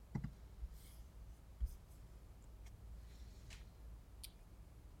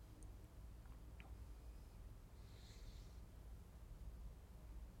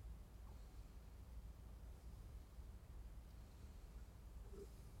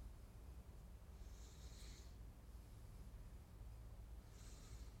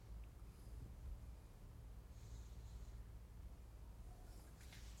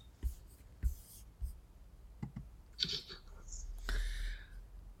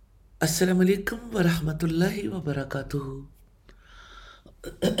अस्सलाम वालेकुम वरहमतुल्लाहि वबरकातुहू।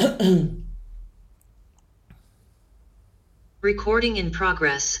 Recording in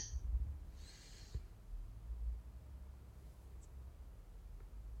progress.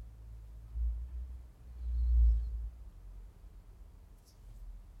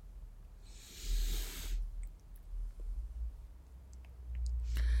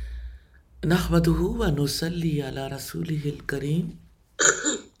 नहमदुहू व नुसल्ली अला रसूलिहिल करीम।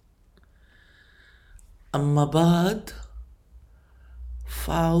 अम्मा बाद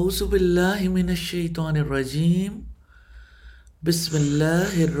फ़ाऊज़ु बिल्लाहि मिनश शैतानिर रजीम।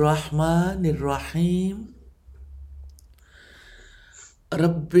 बिस्मिल्लाहिर रहमानिर रहीम।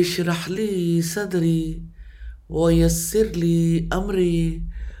 रब्बि इश्रह ली सदरी व यस्सिर ली अमरी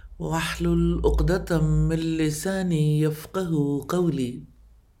वहलुल उक़दतम मिन लिसानी यफ़क़हू क़ौली।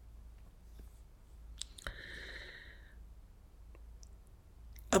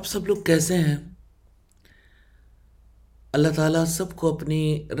 अब सब लोग कैसे हैं? अल्लाह ताला सबको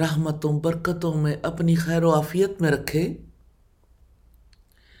अपनी रहमतों बरकतों में, अपनी खैर व आफियत में रखे।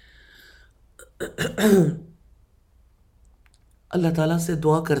 अल्लाह ताला से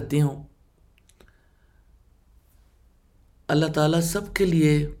दुआ करती हूँ, अल्लाह ताला सबके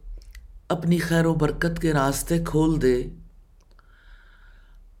लिए अपनी खैर व बरकत के रास्ते खोल दे।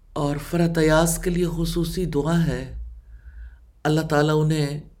 और फ़रहत अयाज़ के लिए खुसूसी दुआ है, अल्लाह ताला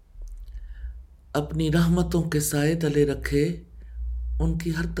उन्हें अपनी रहमतों के साए तले रखे,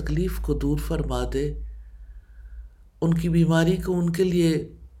 उनकी हर तकलीफ़ को दूर फरमा दे, उनकी बीमारी को उनके लिए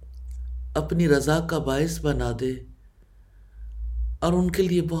अपनी रज़ा का बायस बना दे और उनके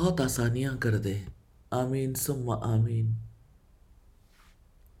लिए बहुत आसानियाँ कर दे। आमीन सुम्मा आमीन।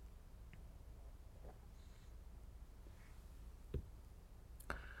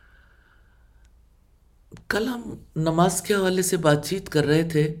 कल हम नमाज के हवाले से बातचीत कर रहे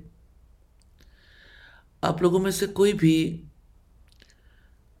थे। आप लोगों में से कोई भी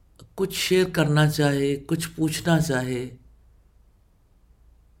कुछ शेयर करना चाहे, कुछ पूछना चाहे,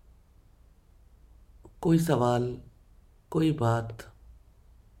 कोई सवाल, कोई बात।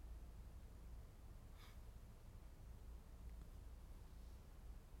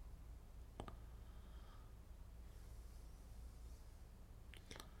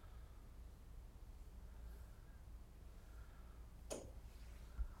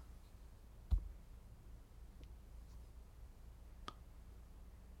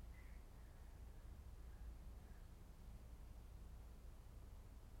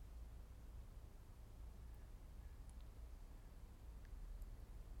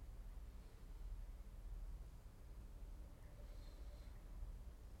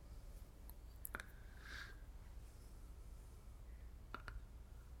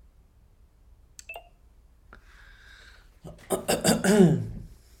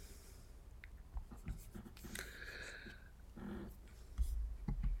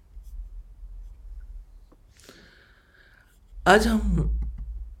 आज हम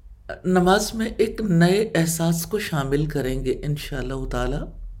नमाज में एक नए एहसास को शामिल करेंगे इंशाअल्लाह ताला।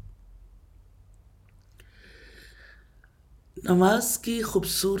 नमाज की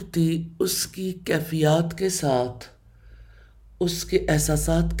खूबसूरती उसकी कैफियत के साथ, उसके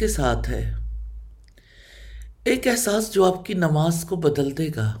एहसासात के साथ है। एक एहसास जो आपकी नमाज को बदल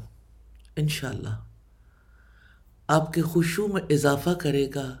देगा इंशाअल्लाह, आपके खुशू में इजाफा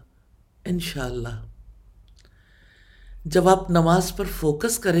करेगा इंशाअल्लाह। जब आप नमाज पर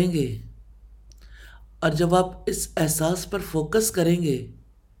फोकस करेंगे और जब आप इस एहसास पर फोकस करेंगे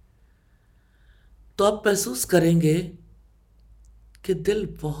तो आप महसूस करेंगे कि दिल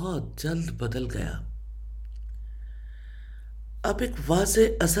बहुत जल्द बदल गया। आप एक वाज़े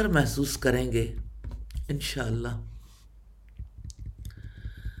असर महसूस करेंगे इंशाअल्लाह।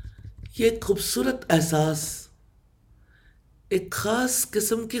 ये एक खूबसूरत एहसास, एक ख़ास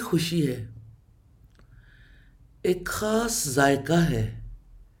किस्म की खुशी है, एक ख़ास जायका है,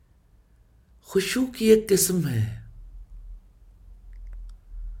 खुशू की एक किस्म है।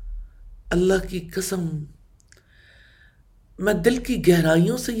 अल्लाह की कसम, मैं दिल की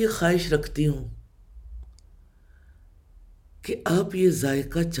गहराइयों से ये ख्वाहिश रखती हूँ कि आप ये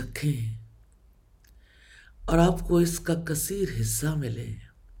जायका चखें और आपको इसका कसीर हिस्सा मिले।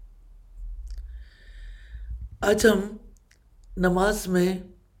 आज हम नमाज में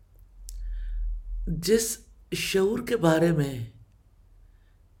जिस शऊर के बारे में,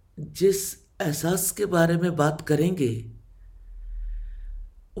 जिस एहसास के बारे में बात करेंगे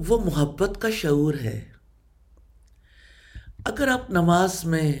वो मोहब्बत का शऊर है। अगर आप नमाज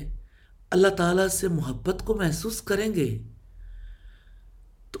में अल्लाह ताला से मोहब्बत को महसूस करेंगे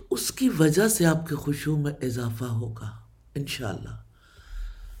तो उसकी वजह से आपके खुशू में इजाफा होगा इंशाअल्लाह।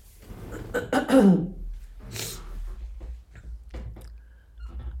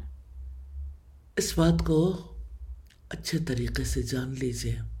 اس بات کو اچھے طریقے سے جان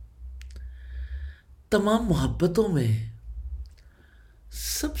لیجئے، تمام محبتوں میں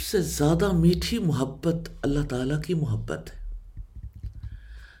سب سے زیادہ میٹھی محبت اللہ تعالیٰ کی محبت ہے۔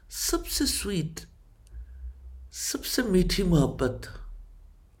 سب سے سویٹ، سب سے میٹھی محبت۔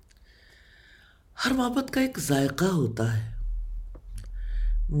 ہر محبت کا ایک ذائقہ ہوتا ہے۔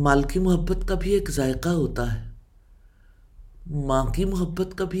 مال کی محبت کا بھی ایک ذائقہ ہوتا ہے، ماں کی محبت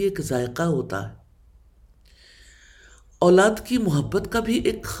کا بھی ایک ذائقہ ہوتا ہے، اولاد کی محبت کا بھی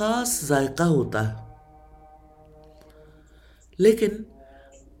ایک خاص ذائقہ ہوتا ہے، لیکن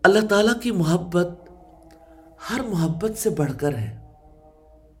اللہ تعالیٰ کی محبت ہر محبت سے بڑھ کر ہے۔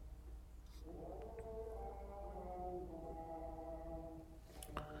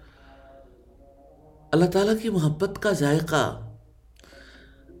 اللہ تعالیٰ کی محبت کا ذائقہ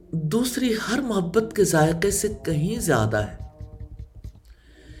دوسری ہر محبت کے ذائقے سے کہیں زیادہ ہے۔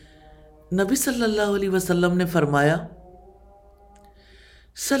 نبی صلی اللہ علیہ وسلم نے فرمایا،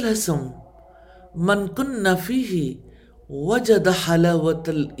 ثلاث من کن فیہ وجد حلاوت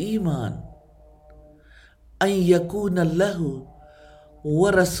الایمان، ان یکون اللہ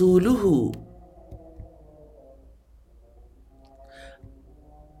ورسولہ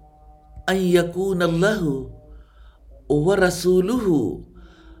ان یکون اللہ ورسولہ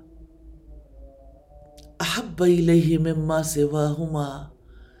احب الیہ مما سواہما۔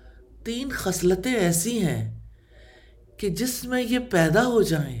 3 خصلتیں ایسی ہیں کہ جس میں یہ پیدا ہو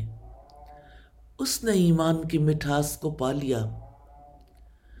جائیں اس نے ایمان کی مٹھاس کو پا لیا۔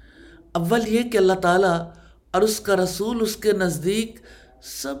 اول یہ کہ اللہ تعالیٰ اور اس کا رسول اس کے نزدیک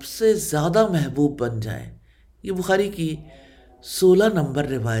سب سے زیادہ محبوب بن جائیں۔ یہ بخاری کی 16 نمبر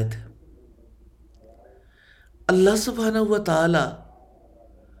روایت ہے۔ اللہ سبحانہ و تعالی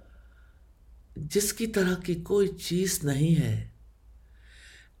جس کی طرح کی کوئی چیز نہیں ہے،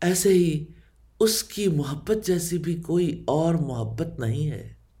 ایسے ہی اس کی محبت جیسی بھی کوئی اور محبت نہیں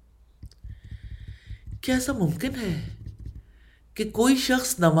ہے۔ کیا ایسا ممکن ہے کہ کوئی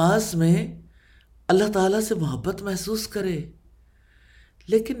شخص نماز میں اللہ تعالیٰ سے محبت محسوس کرے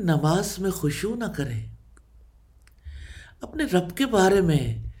لیکن نماز میں خشوع نہ کرے؟ اپنے رب کے بارے میں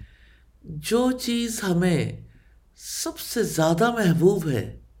جو چیز ہمیں سب سے زیادہ محبوب ہے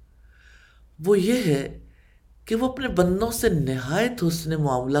وہ یہ ہے کہ وہ اپنے بندوں سے نہایت حسن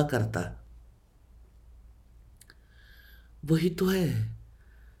معاملہ کرتا ہے۔ وہی تو ہے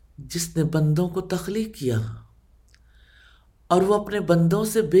جس نے بندوں کو تخلیق کیا اور وہ اپنے بندوں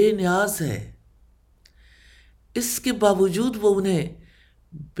سے بے نیاز ہے۔ اس کے باوجود وہ انہیں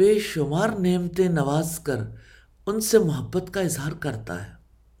بے شمار نعمتیں نواز کر ان سے محبت کا اظہار کرتا ہے۔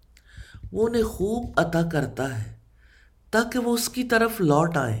 وہ انہیں خوب عطا کرتا ہے تاکہ وہ اس کی طرف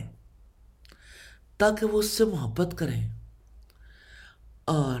لوٹ آئیں، تاکہ وہ اس سے محبت کریں۔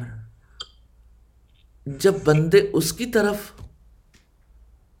 اور جب بندے اس کی طرف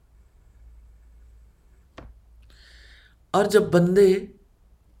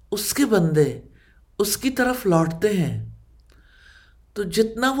بندے اس کی طرف لوٹتے ہیں تو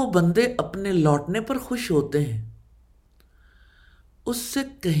جتنا وہ بندے اپنے لوٹنے پر خوش ہوتے ہیں اس سے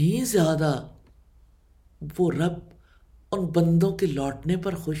کہیں زیادہ وہ رب ان بندوں کے لوٹنے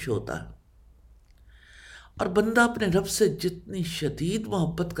پر خوش ہوتا ہے۔ اور بندہ اپنے رب سے جتنی شدید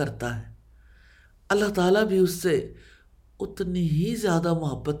محبت کرتا ہے اللہ تعالیٰ بھی اس سے اتنی ہی زیادہ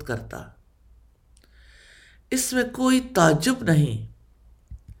محبت کرتا ہے۔ اس میں کوئی تعجب نہیں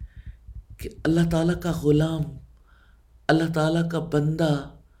کہ اللہ تعالیٰ کا غلام، اللہ تعالیٰ کا بندہ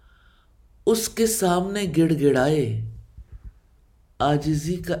اس کے سامنے گڑ گڑائے،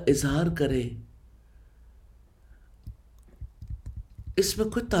 عاجزی کا اظہار کرے۔ اس میں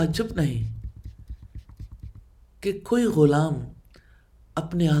کوئی تعجب نہیں کہ کوئی غلام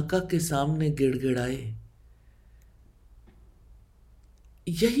اپنے آقا کے سامنے گڑ گڑائے۔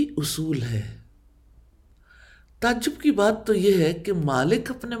 یہی اصول ہے۔ تعجب کی بات تو یہ ہے کہ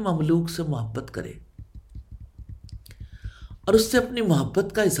مالک اپنے مملوک سے محبت کرے اور اس سے اپنی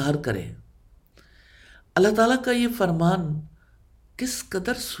محبت کا اظہار کرے۔ اللہ تعالیٰ کا یہ فرمان کس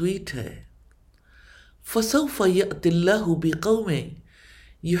قدر سویٹ ہے۔ فَسَوْفَ يَأْتِ اللَّهُ بِقَوْمٍ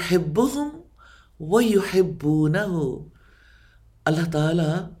يُحِبُّهُمْ وَيُحِبُّونَهُ۔ اللہ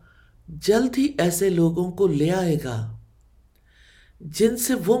تعالیٰ جلد ہی ایسے لوگوں کو لے آئے گا جن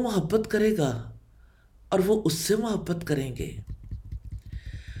سے وہ محبت کرے گا اور وہ اس سے محبت کریں گے۔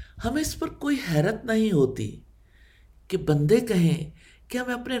 ہمیں اس پر کوئی حیرت نہیں ہوتی کہ بندے کہیں کہ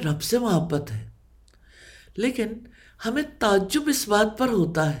ہمیں اپنے رب سے محبت ہے، لیکن ہمیں تعجب اس بات پر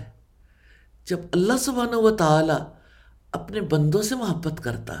ہوتا ہے جب اللہ سبحانہ و تعالی اپنے بندوں سے محبت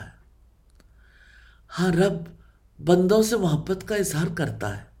کرتا ہے۔ ہاں، رب بندوں سے محبت کا اظہار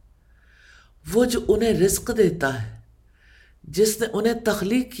کرتا ہے، وہ جو انہیں رزق دیتا ہے، جس نے انہیں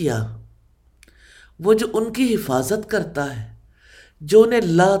تخلیق کیا، وہ جو ان کی حفاظت کرتا ہے، جو انہیں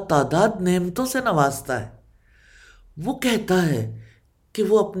لا تعداد نعمتوں سے نوازتا ہے، وہ کہتا ہے کہ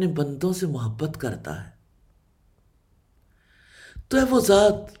وہ اپنے بندوں سے محبت کرتا ہے۔ تو ہے وہ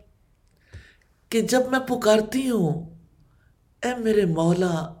ذات کہ جب میں پکارتی ہوں، اے میرے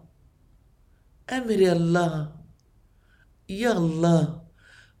مولا، اے میرے اللہ، یا اللہ،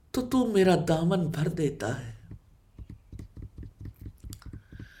 تو میرا دامن بھر دیتا ہے۔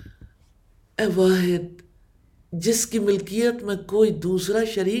 اے واحد جس کی ملکیت میں کوئی دوسرا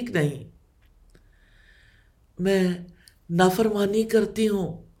شریک نہیں، میں نافرمانی کرتی ہوں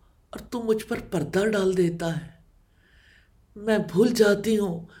اور تو مجھ پر پردہ ڈال دیتا ہے، میں بھول جاتی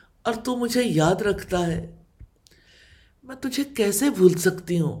ہوں اور تو مجھے یاد رکھتا ہے۔ میں تجھے کیسے بھول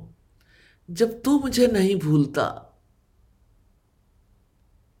سکتی ہوں جب تو مجھے نہیں بھولتا؟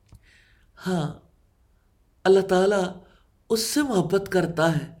 ہاں، اللہ تعالیٰ اس سے محبت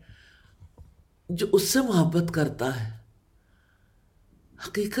کرتا ہے جو اس سے محبت کرتا ہے۔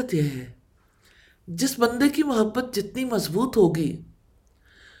 حقیقت یہ ہے، جس بندے کی محبت جتنی مضبوط ہوگی،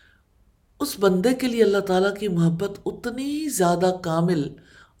 اس بندے کے لیے اللہ تعالیٰ کی محبت اتنی ہی زیادہ کامل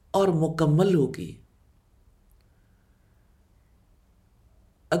اور مکمل ہوگی۔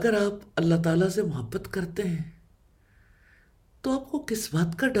 اگر آپ اللہ تعالیٰ سے محبت کرتے ہیں تو آپ کو کس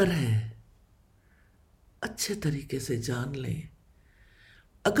بات کا ڈر ہے؟ اچھے طریقے سے جان لیں،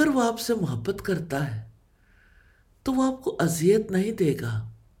 اگر وہ آپ سے محبت کرتا ہے تو وہ آپ کو اذیت نہیں دے گا،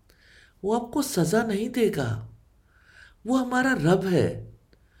 وہ آپ کو سزا نہیں دے گا۔ وہ ہمارا رب ہے،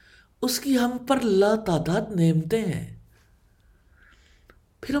 اس کی ہم پر لا تعداد نعمتیں ہیں،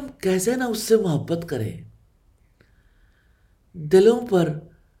 پھر ہم کیسے نہ اس سے محبت کریں؟ دلوں پر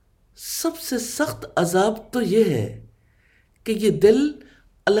سب سے سخت عذاب تو یہ ہے کہ یہ دل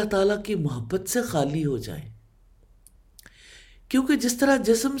اللہ تعالیٰ کی محبت سے خالی ہو جائیں، کیونکہ جس طرح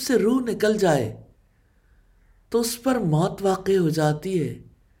جسم سے روح نکل جائے تو اس پر موت واقع ہو جاتی ہے،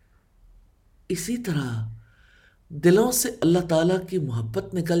 اسی طرح دلوں سے اللہ تعالیٰ کی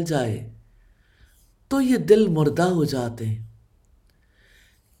محبت نکل جائے تو یہ دل مردہ ہو جاتے ہیں،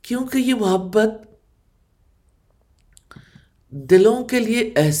 کیونکہ یہ محبت دلوں کے لیے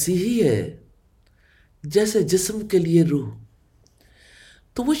ایسی ہی ہے جیسے جسم کے لیے روح۔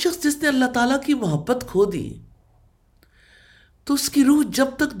 تو وہ شخص جس نے اللہ تعالیٰ کی محبت کھو دی، تو اس کی روح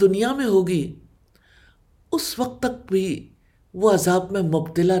جب تک دنیا میں ہوگی اس وقت تک بھی وہ عذاب میں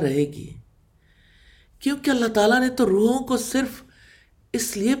مبتلا رہے گی، کیونکہ اللہ تعالیٰ نے تو روحوں کو صرف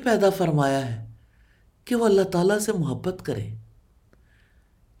اس لیے پیدا فرمایا ہے کہ وہ اللہ تعالیٰ سے محبت کریں۔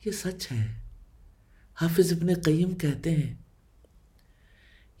 یہ سچ ہے۔ حافظ ابن قیم کہتے ہیں،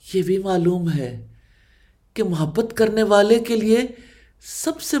 یہ بھی معلوم ہے کہ محبت کرنے والے کے لیے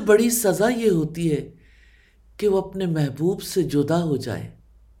سب سے بڑی سزا یہ ہوتی ہے کہ وہ اپنے محبوب سے جدا ہو جائے،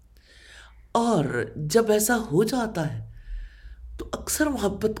 اور جب ایسا ہو جاتا ہے تو اکثر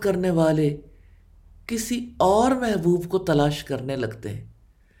محبت کرنے والے کسی اور محبوب کو تلاش کرنے لگتے ہیں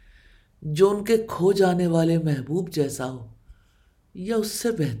جو ان کے کھو جانے والے محبوب جیسا ہو یا اس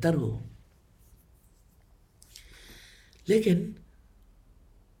سے بہتر ہو۔ لیکن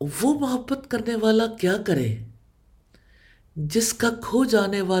وہ محبت کرنے والا کیا کرے جس کا کھو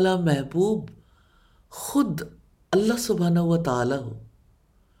جانے والا محبوب خود اللہ سبحانہ و تعالی ہو؟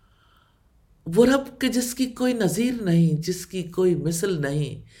 وہ رب کہ جس کی کوئی نظیر نہیں، جس کی کوئی مثل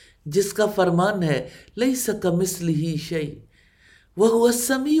نہیں، جس کا فرمان ہے لیس کمثلہ شیء وہو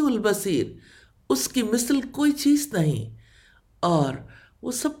السمیع البصیر، اس کی مثل کوئی چیز نہیں، اور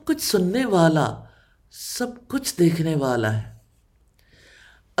وہ سب کچھ سننے والا، سب کچھ دیکھنے والا ہے۔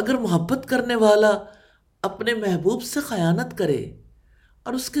 اگر محبت کرنے والا اپنے محبوب سے خیانت کرے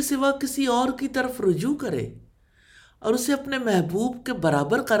اور اس کے سوا کسی اور کی طرف رجوع کرے اور اسے اپنے محبوب کے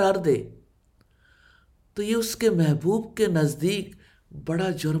برابر قرار دے تو یہ اس کے محبوب کے نزدیک بڑا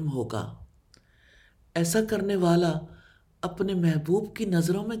جرم ہوگا۔ ایسا کرنے والا اپنے محبوب کی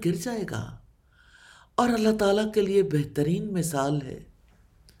نظروں میں گر جائے گا، اور اللہ تعالیٰ کے لیے بہترین مثال ہے۔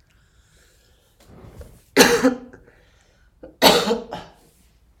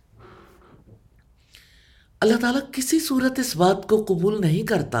 اللہ تعالیٰ کسی صورت اس بات کو قبول نہیں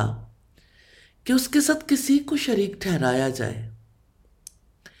کرتا کہ اس کے ساتھ کسی کو شریک ٹھہرایا جائے۔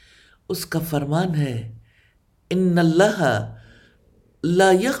 اس کا فرمان ہے، ان اللہ لا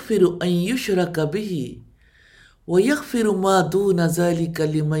یغفر ان یشرک بہ ویغفر ما دون ذلک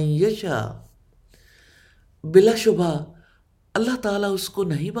لمن یشاء۔ بلا شبہ اللہ تعالیٰ اس کو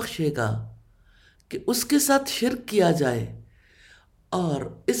نہیں بخشے گا کہ اس کے ساتھ شرک کیا جائے، اور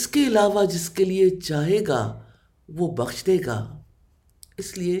اس کے علاوہ جس کے لیے چاہے گا وہ بخش دے گا۔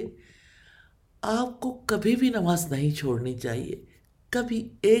 اس لیے آپ کو کبھی بھی نماز نہیں چھوڑنی چاہیے، کبھی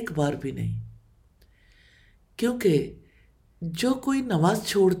ایک بار بھی نہیں، کیونکہ جو کوئی نماز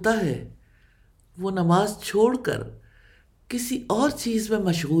چھوڑتا ہے وہ نماز چھوڑ کر کسی اور چیز میں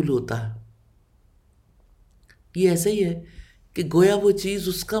مشغول ہوتا ہے۔ یہ ایسا ہی ہے کہ گویا وہ چیز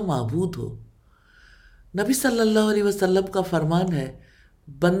اس کا معبود ہو۔ نبی صلی اللہ علیہ وسلم کا فرمان ہے،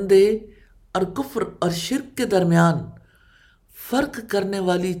 بندے اور کفر اور شرک کے درمیان فرق کرنے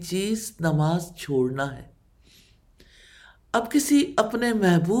والی چیز نماز چھوڑنا ہے۔ اب کسی اپنے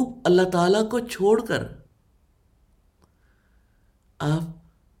محبوب اللہ تعالیٰ کو چھوڑ کر آپ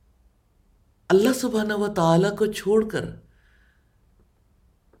اللہ سبحانہ و تعالیٰ کو چھوڑ کر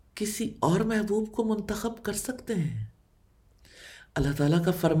کسی اور محبوب کو منتخب کر سکتے ہیں؟ اللہ تعالیٰ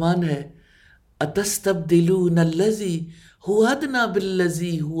کا فرمان ہے، اَتَسْتَبْدِلُونَ الَّذِي هُوَ أَدْنَىٰ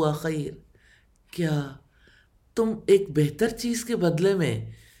بِالَّذِي هُوَ خَيْرٌ، کیا تم ایک بہتر چیز کے بدلے میں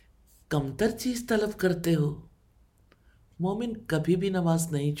کمتر چیز طلب کرتے ہو؟ مومن کبھی بھی نماز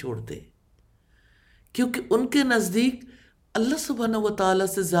نہیں چھوڑتے، کیونکہ ان کے نزدیک اللہ سبحانہ و تعالیٰ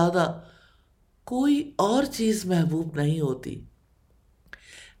سے زیادہ کوئی اور چیز محبوب نہیں ہوتی۔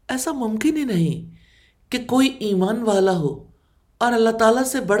 ایسا ممکن ہی نہیں کہ کوئی ایمان والا ہو اور اللہ تعالیٰ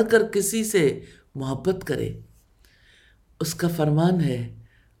سے بڑھ کر کسی سے محبت کرے۔ اس کا فرمان ہے،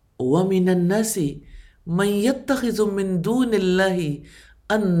 وَمِنَ النَّاسِ مَن يَتَّخِذُ مِن دُونِ اللَّهِ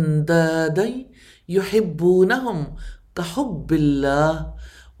أَندَادًا يُحِبُّونَهُمْ كَحُبِّ اللَّهِ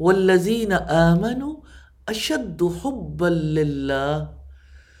وَالَّذِينَ آمَنُوا أَشَدُّ حُبًّا لِلَّهِ۔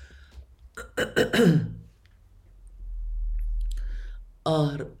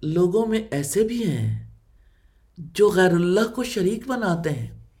 اور لوگوں میں ایسے بھی ہیں جو غیر اللہ کو شریک بناتے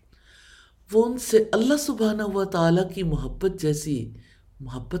ہیں، وہ ان سے اللہ سبحانہ و تعالیٰ کی محبت جیسی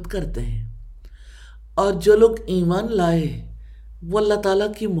محبت کرتے ہیں، اور جو لوگ ایمان لائے وہ اللہ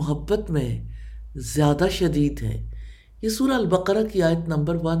تعالیٰ کی محبت میں زیادہ شدید ہیں۔ یہ سورہ البقرہ کی آیت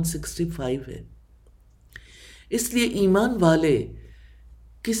نمبر 165 ہے۔ اس لیے ایمان والے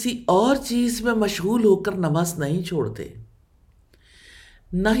کسی اور چیز میں مشغول ہو کر نماز نہیں چھوڑتے،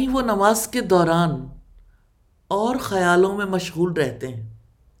 نہ ہی وہ نماز کے دوران اور خیالوں میں مشغول رہتے ہیں،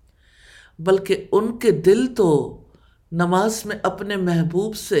 بلکہ ان کے دل تو نماز میں اپنے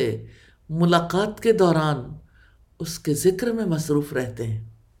محبوب سے ملاقات کے دوران اس کے ذکر میں مصروف رہتے ہیں۔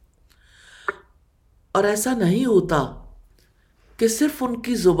 اور ایسا نہیں ہوتا کہ صرف ان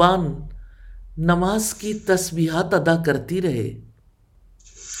کی زبان نماز کی تسبیحات ادا کرتی رہے،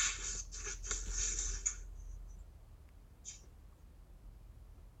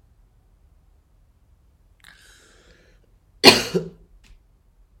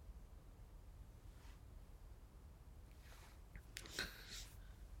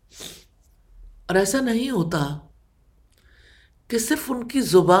 اور ایسا نہیں ہوتا کہ صرف ان کی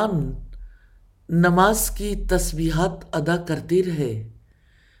زبان نماز کی تسبیحات ادا کرتی رہے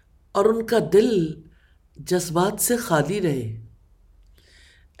اور ان کا دل جذبات سے خالی رہے۔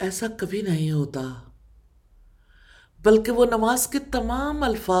 ایسا کبھی نہیں ہوتا، بلکہ وہ نماز کے تمام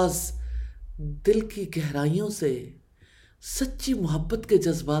الفاظ دل کی گہرائیوں سے سچی محبت کے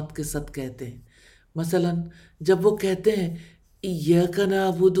جذبات کے ساتھ کہتے ہیں۔ مثلا جب وہ کہتے ہیں ایاک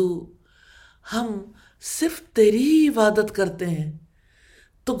نعبد، ہم صرف تیری ہی عبادت کرتے ہیں،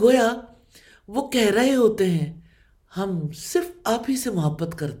 تو گویا وہ کہہ رہے ہوتے ہیں ہم صرف آپ ہی سے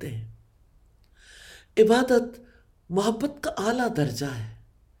محبت کرتے ہیں۔ عبادت محبت کا اعلیٰ درجہ ہے،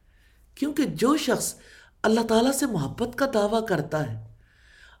 کیونکہ جو شخص اللہ تعالیٰ سے محبت کا دعویٰ کرتا ہے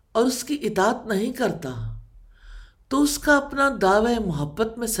اور اس کی اطاعت نہیں کرتا تو اس کا اپنا دعوی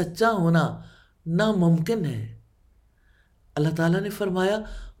محبت میں سچا ہونا ناممکن ہے۔ اللہ تعالیٰ نے فرمایا،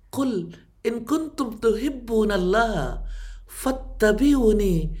 قل ان کنتم تحبون اللہ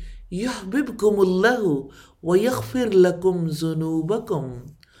فاتبعونی یحببکم اللہ ویغفر لکم ذنوبکم۔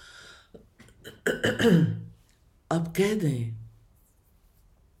 اب کہہ دیں،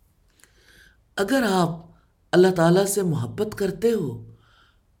 اگر آپ اللہ تعالیٰ سے محبت کرتے ہو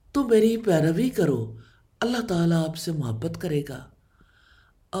تو میری پیروی کرو، اللہ تعالیٰ آپ سے محبت کرے گا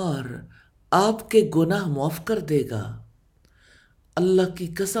اور آپ کے گناہ معاف کر دے گا۔ اللہ کی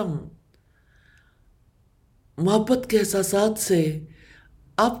قسم، محبت کے احساسات سے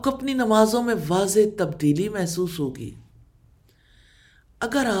آپ کو اپنی نمازوں میں واضح تبدیلی محسوس ہوگی۔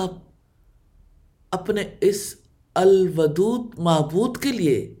 اگر آپ اپنے اس الودود معبود کے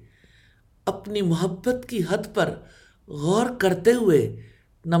لیے اپنی محبت کی حد پر غور کرتے ہوئے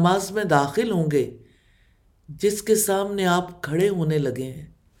نماز میں داخل ہوں گے جس کے سامنے آپ کھڑے ہونے لگے ہیں،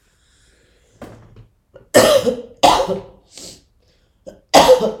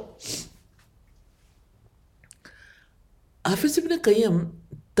 حافظ ابن قیم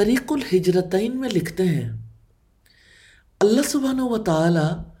طریق الہجرتین میں لکھتے ہیں اللہ سبحانہ و تعالی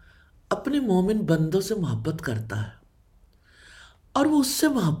اپنے مومن بندوں سے محبت کرتا ہے اور وہ اس سے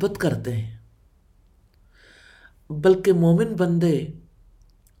محبت کرتے ہیں، بلکہ مومن بندے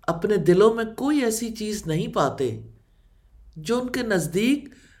اپنے دلوں میں کوئی ایسی چیز نہیں پاتے جو ان کے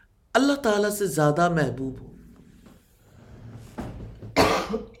نزدیک اللہ تعالیٰ سے زیادہ محبوب ہو۔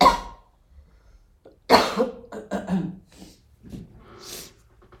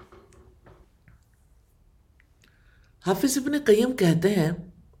 حافظ ابن قیم کہتے ہیں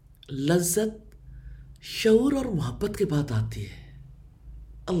لذت شعور اور محبت کے بعد آتی ہے۔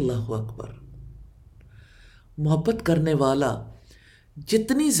 اللہ اکبر۔ محبت کرنے والا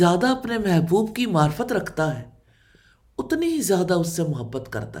جتنی زیادہ اپنے محبوب کی معرفت رکھتا ہے اتنی ہی زیادہ اس سے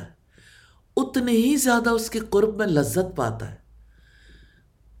محبت کرتا ہے، اتنی ہی زیادہ اس کے قرب میں لذت پاتا ہے۔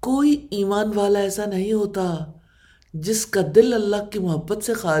 کوئی ایمان والا ایسا نہیں ہوتا جس کا دل اللہ کی محبت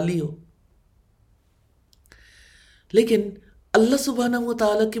سے خالی ہو، لیکن اللہ سبحانہ و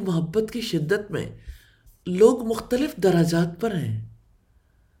تعالیٰ کی محبت کی شدت میں لوگ مختلف درجات پر ہیں۔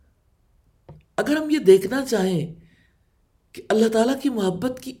 اگر ہم یہ دیکھنا چاہیں کہ اللہ تعالیٰ کی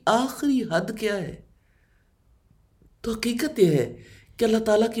محبت کی آخری حد کیا ہے تو حقیقت یہ ہے کہ اللہ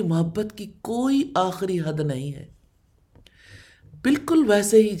تعالیٰ کی محبت کی کوئی آخری حد نہیں ہے، بالکل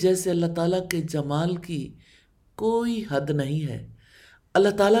ویسے ہی جیسے اللہ تعالیٰ کے جمال کی کوئی حد نہیں ہے۔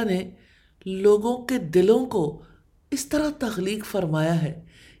 اللہ تعالیٰ نے لوگوں کے دلوں کو اس طرح تخلیق فرمایا ہے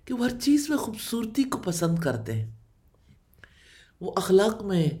کہ وہ ہر چیز میں خوبصورتی کو پسند کرتے ہیں، وہ اخلاق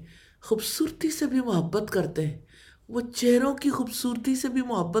میں خوبصورتی سے بھی محبت کرتے ہیں، وہ چہروں کی خوبصورتی سے بھی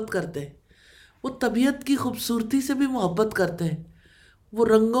محبت کرتے ہیں، وہ طبیعت کی خوبصورتی سے بھی محبت کرتے ہیں، وہ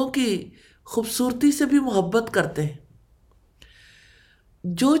رنگوں کی خوبصورتی سے بھی محبت کرتے ہیں۔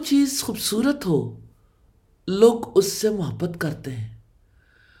 جو چیز خوبصورت ہو لوگ اس سے محبت کرتے ہیں،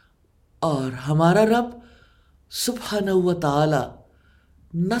 اور ہمارا رب سبحانہ و تعالی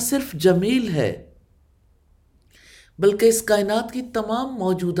نہ صرف جمیل ہے بلکہ اس کائنات کی تمام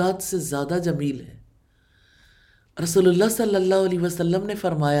موجودات سے زیادہ جمیل ہے۔ رسول اللہ صلی اللہ علیہ وسلم نے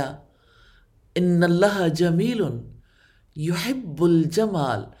فرمایا ان اللہ جمیل یحب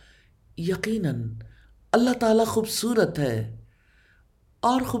الجمال، یقیناً اللہ تعالیٰ خوبصورت ہے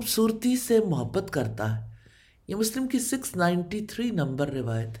اور خوبصورتی سے محبت کرتا ہے۔ یہ مسلم کی 693 نمبر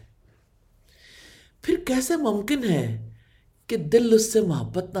روایت ہے۔ پھر کیسے ممکن ہے کہ دل اس سے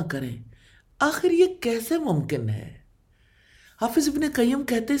محبت نہ کریں؟ آخر یہ کیسے ممکن ہے؟ حافظ ابن قیم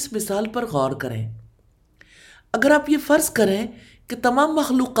کہتے اس مثال پر غور کریں۔ اگر آپ یہ فرض کریں کہ تمام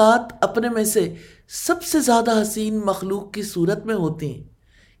مخلوقات اپنے میں سے سب سے زیادہ حسین مخلوق کی صورت میں ہوتی ہیں،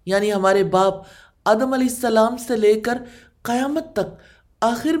 یعنی ہمارے باپ آدم علیہ السلام سے لے کر قیامت تک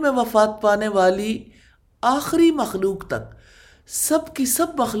آخر میں وفات پانے والی آخری مخلوق تک، سب کی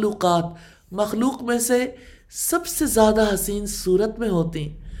سب مخلوقات مخلوق میں سے سب سے زیادہ حسین صورت میں ہوتی،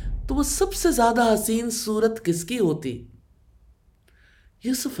 تو وہ سب سے زیادہ حسین صورت کس کی ہوتی؟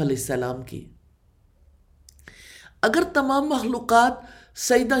 یوسف علیہ السلام کی۔ اگر تمام مخلوقات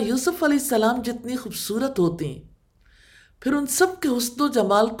سیدنا یوسف علیہ السلام جتنی خوبصورت ہوتی پھر ان سب کے حسن و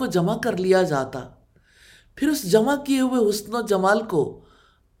جمال کو جمع کر لیا جاتا، پھر اس جمع کیے ہوئے حسن و جمال کو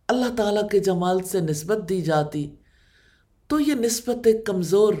اللہ تعالیٰ کے جمال سے نسبت دی جاتی، تو یہ نسبت ایک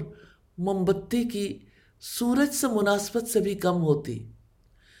کمزور موم بتی کی سورج سے مناسبت سے بھی کم ہوتی۔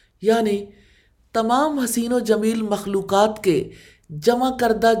 یعنی تمام حسین و جمیل مخلوقات کے جمع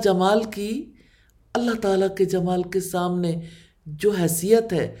کردہ جمال کی اللہ تعالیٰ کے جمال کے سامنے جو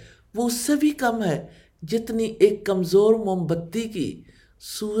حیثیت ہے وہ اس سے بھی کم ہے جتنی ایک کمزور موم بتی کی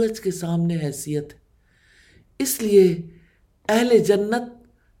سورج کے سامنے حیثیت ہے۔ اس لیے اہل جنت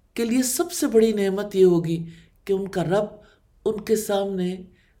کے لیے سب سے بڑی نعمت یہ ہوگی کہ ان کا رب ان کے سامنے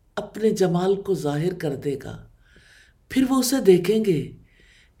اپنے جمال کو ظاہر کر دے گا، پھر وہ اسے دیکھیں گے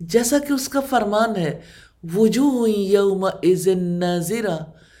جیسا کہ اس کا فرمان ہے وجوہ یومئذ ناظرہ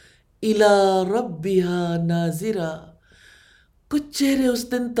الی ربہا ناظرہ، کچھ چہرے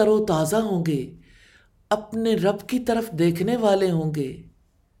اس دن تر و تازہ ہوں گے، اپنے رب کی طرف دیکھنے والے ہوں گے۔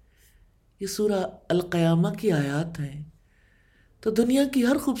 یہ سورہ القیامہ کی آیات ہیں۔ تو دنیا کی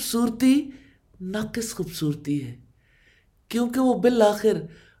ہر خوبصورتی ناقص خوبصورتی ہے، کیونکہ وہ بالآخر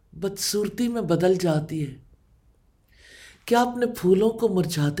بدصورتی میں بدل جاتی ہے۔ کیا آپ نے پھولوں کو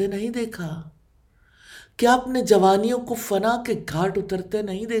مرجھاتے نہیں دیکھا؟ کیا آپ نے جوانیوں کو فنا کے گھاٹ اترتے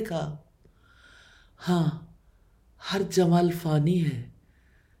نہیں دیکھا؟ ہاں، ہر جمال فانی ہے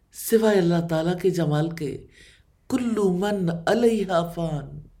سوائے اللہ تعالیٰ کے جمال کے۔ کل من علیہا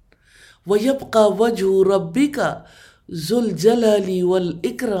فان ویبقى وجہ ربک ذو الجلال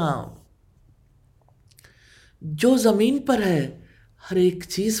والاکرام۔ جو زمین پر ہے ہر ایک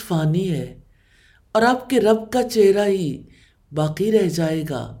چیز فانی ہے، اور آپ کے رب کا چہرہ ہی باقی رہ جائے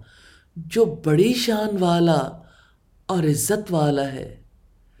گا جو بڑی شان والا اور عزت والا ہے۔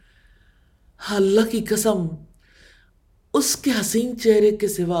 اللہ کی قسم، اس کے حسین چہرے کے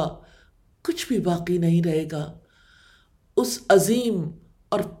سوا کچھ بھی باقی نہیں رہے گا، اس عظیم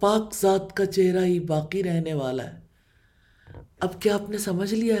اور پاک ذات کا چہرہ ہی باقی رہنے والا ہے۔ اب کیا آپ نے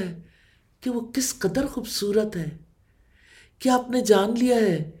سمجھ لیا ہے کہ وہ کس قدر خوبصورت ہے؟ کیا آپ نے جان لیا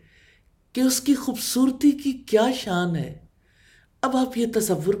ہے کہ اس کی خوبصورتی کی کیا شان ہے؟ اب آپ یہ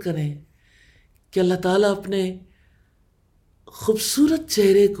تصور کریں کہ اللہ تعالیٰ اپنے خوبصورت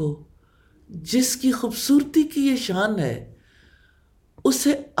چہرے کو، جس کی خوبصورتی کی یہ شان ہے،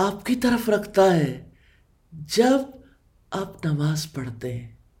 اسے آپ کی طرف رکھتا ہے جب آپ نماز پڑھتے ہیں۔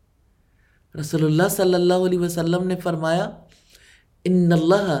 رسول اللہ صلی اللہ علیہ وسلم نے فرمایا، ان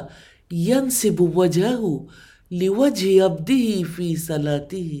اللہ ینصب وجہہ لوجہ عبدہ فی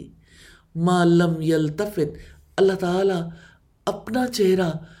صلاتہ ما لم یلتفت۔ اللہ تعالیٰ اپنا چہرہ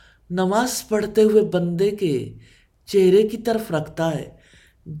نماز پڑھتے ہوئے بندے کے چہرے کی طرف رکھتا ہے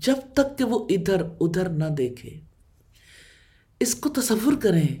جب تک کہ وہ ادھر ادھر نہ دیکھے۔ اس کو تصور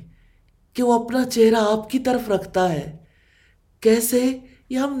کریں کہ وہ اپنا چہرہ آپ کی طرف رکھتا ہے، کیسے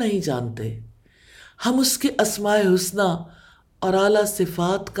یہ ہم نہیں جانتے۔ ہم اس کے اسماء حسنی اور اعلیٰ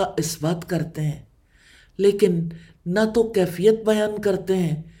صفات کا اثبات کرتے ہیں، لیکن نہ تو کیفیت بیان کرتے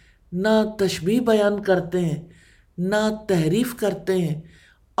ہیں، نہ تشبیہ بیان کرتے ہیں، نہ تحریف کرتے ہیں،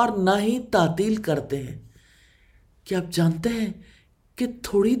 اور نہ ہی تعطیل کرتے ہیں۔ کیا آپ جانتے ہیں کہ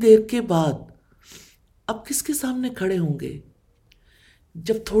تھوڑی دیر کے بعد آپ کس کے سامنے کھڑے ہوں گے؟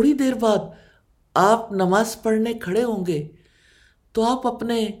 جب تھوڑی دیر بعد آپ نماز پڑھنے کھڑے ہوں گے تو آپ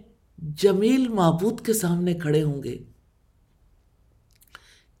اپنے جمیل معبود کے سامنے کھڑے ہوں گے۔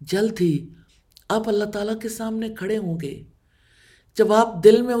 جلد ہی آپ اللہ تعالیٰ کے سامنے کھڑے ہوں گے۔ جب آپ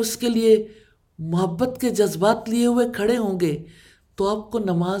دل میں اس کے لیے محبت کے جذبات لیے ہوئے کھڑے ہوں گے تو آپ کو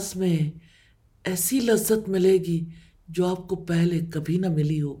نماز میں ایسی لذت ملے گی جو آپ کو پہلے کبھی نہ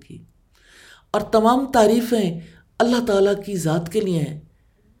ملی ہوگی، اور تمام تعریفیں اللہ تعالیٰ کی ذات کے لیے ہیں۔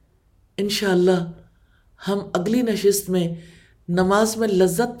 انشاءاللہ ہم اگلی نشست میں نماز میں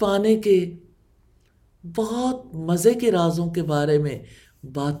لذت پانے کے بہت مزے کے رازوں کے بارے میں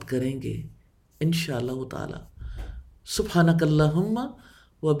بات کریں گے انشاءاللہ تعالی۔ سبحانک اللہم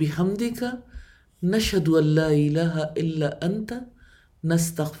و بحمدک، نشہد ان لا الہ الا انت،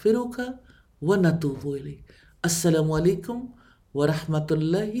 نستغفرک و نتوب الیک۔ السلام علیکم ورحمۃ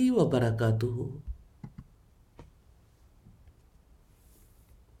اللہ وبرکاتہ۔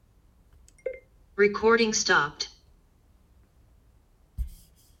 Recording stopped.